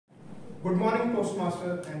Good morning,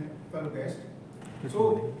 Toastmaster and fellow guests.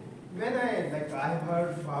 So, when I have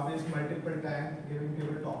heard Bhavish multiple times giving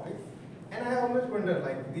people topics, and I always wonder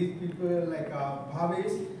these people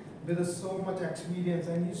Bhavish with so much experience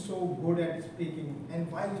and he's so good at speaking,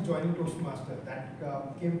 and why he's joining Toastmaster? That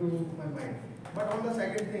came to my mind. But on the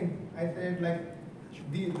second thing, I said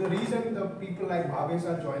the reason the people like Bhavish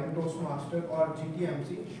are joining Toastmaster or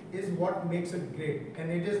GTMC is what makes it great,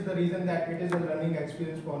 and it is the reason that it is a learning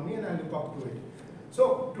experience for me and I look up to it.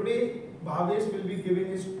 So today Bhavish will be giving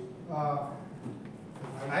his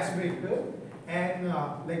icebreaker, and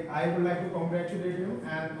I would like to congratulate him,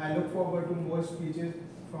 and I look forward to more speeches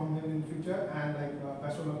from him in future, and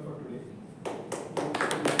best of luck for today.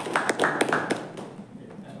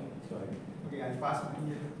 Okay, I'll pass it to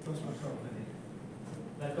Toastmaster.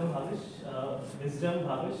 Welcome, Bhavish. Wisdom,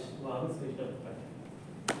 Bhavish wisdom.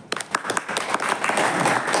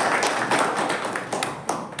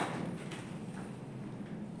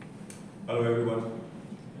 Hello everyone.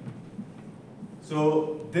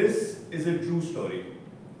 So this is a true story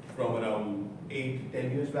from around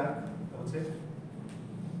 8-10 years back, I would say.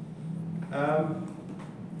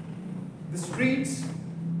 The streets,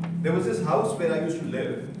 there was this house where I used to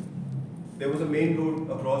live. There was a main road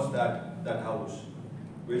across that house,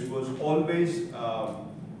 which was always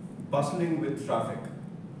bustling with traffic.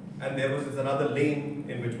 And there was another lane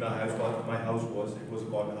in which my house was. It was a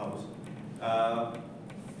corner house.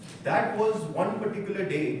 That was one particular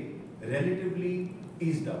day relatively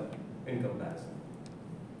eased up in comparison.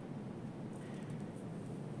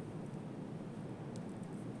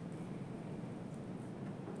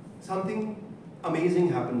 Something amazing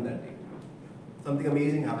happened that day. Something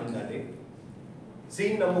amazing happened that day.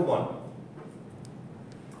 Scene number one.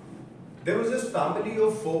 There was this family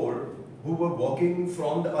of 4 who were walking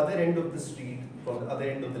from the other end of the street, from the other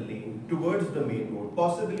end of the lane, towards the main road,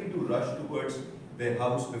 possibly to rush towards their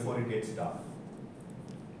house before it gets dark.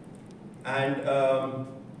 And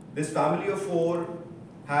this family of 4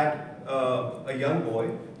 had a young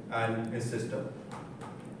boy and his sister.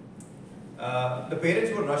 The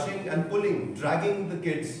parents were rushing and pulling, dragging the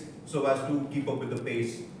kids so as to keep up with the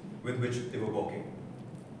pace with which they were walking.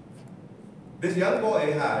 This young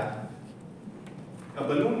boy had a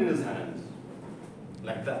balloon in his hands,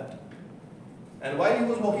 like that. And while he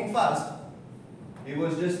was walking fast, he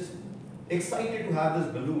was just excited to have this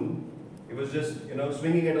balloon. He was just,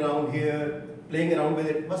 swinging it around here, playing around with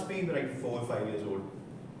it. Must be like 4 or 5 years old.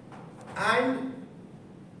 And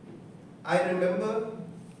I remember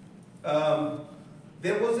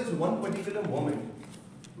there was this one particular moment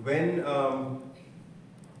when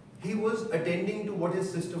he was attending to what his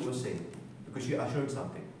sister was saying, because she ushered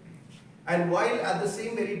something. And while at the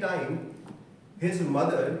same very time, his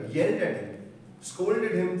mother yelled at him,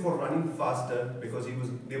 scolded him for running faster because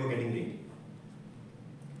they were getting late.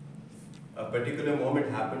 A particular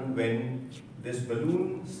moment happened when this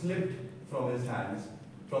balloon slipped from his hands,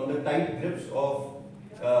 from the tight grips of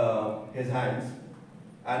his hands,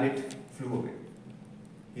 and it flew away.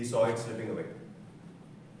 He saw it slipping away.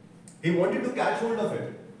 He wanted to catch hold of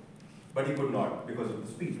it, but he could not because of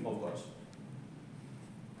the speed, of course.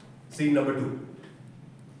 Scene number 2.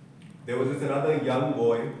 There was another young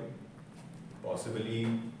boy, possibly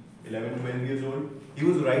 11-12 years old. He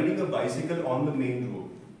was riding a bicycle on the main road.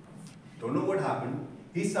 Don't know what happened.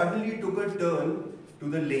 He suddenly took a turn to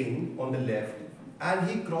the lane on the left, and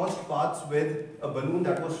he crossed paths with a balloon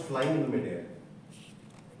that was flying in midair.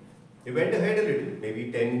 He went ahead a little,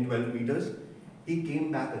 maybe 10-12 meters. He came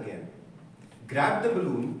back again, grabbed the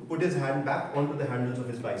balloon, put his hand back onto the handles of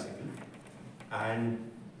his bicycle, and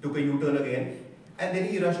took a U-turn again, and then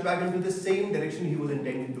he rushed back into the same direction he was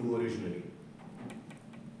intending to go originally.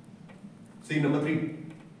 Scene number 3.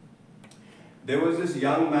 There was this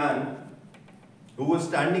young man who was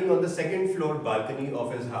standing on the second floor balcony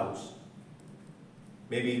of his house,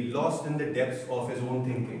 maybe lost in the depths of his own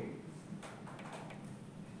thinking.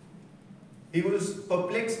 He was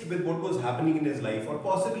perplexed with what was happening in his life, or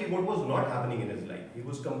possibly what was not happening in his life. He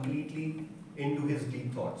was completely into his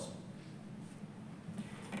deep thoughts.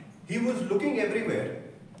 He was looking everywhere,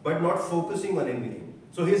 but not focusing on anything.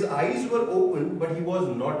 So his eyes were open, but he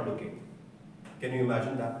was not looking. Can you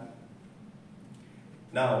imagine that?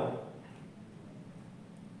 Now,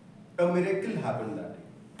 a miracle happened that day.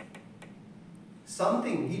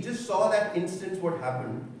 Something, he just saw that instance what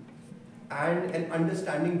happened, and an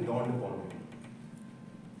understanding dawned upon him.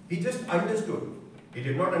 He just understood. He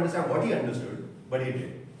did not understand what he understood, but he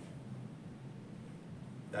did.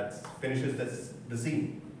 That finishes the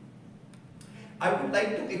scene. I would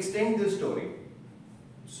like to extend this story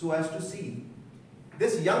so as to see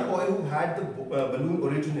this young boy who had the balloon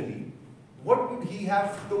originally what would he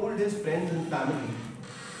have told his friends and family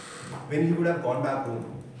when he would have gone back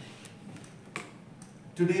home?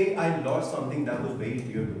 Today I lost something that was very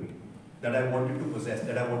dear to me, that I wanted to possess,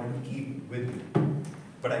 that I wanted to keep with me,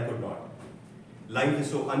 but I could not. Life is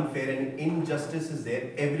so unfair and injustice is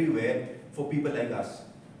there everywhere for people like us.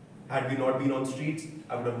 Had we not been on streets,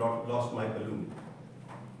 I would have not lost my balloon.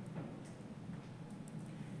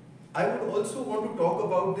 I would also want to talk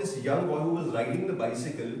about this young boy who was riding the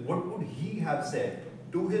bicycle. What would he have said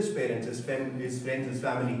to his parents, his friends, his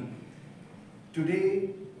family?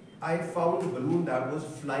 Today, I found a balloon that was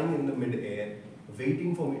flying in the mid-air,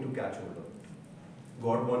 waiting for me to catch hold of.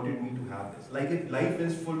 God wanted me to have this. Like if life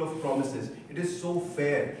is full of promises, it is so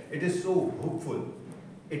fair, it is so hopeful.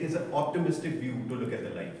 It is an optimistic view to look at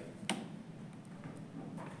the life.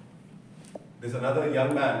 There's another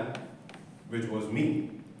young man, which was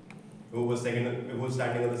me, who was standing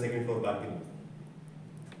on the second floor balcony.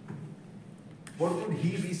 What would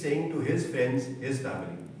he be saying to his friends, his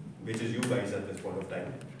family, which is you guys at this point of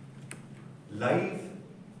time? Life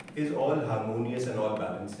is all harmonious and all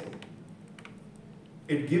balancing.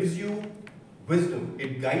 It gives you wisdom.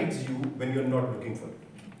 It guides you when you're not looking for it.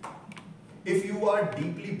 If you are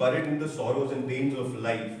deeply buried in the sorrows and pains of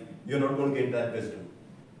life, you're not going to get that wisdom.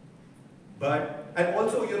 And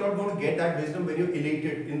also you're not going to get that wisdom when you're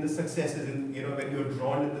elated in the successes, when you're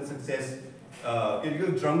drawn in the success, if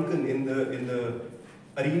you're drunken in the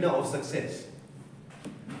arena of success.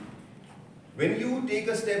 When you take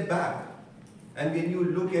a step back and when you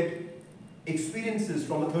look at experiences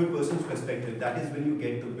from a third person's perspective, that is when you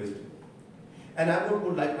get the wisdom. And I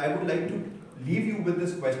would like to leave you with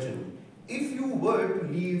this question. If you were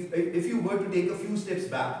to take a few steps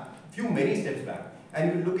back, many steps back,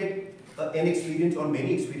 and you look at an experience or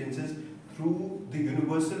many experiences through the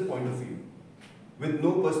universal point of view, with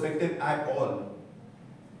no perspective at all,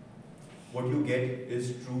 what you get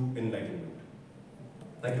is true enlightenment.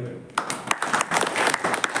 Thank you very much.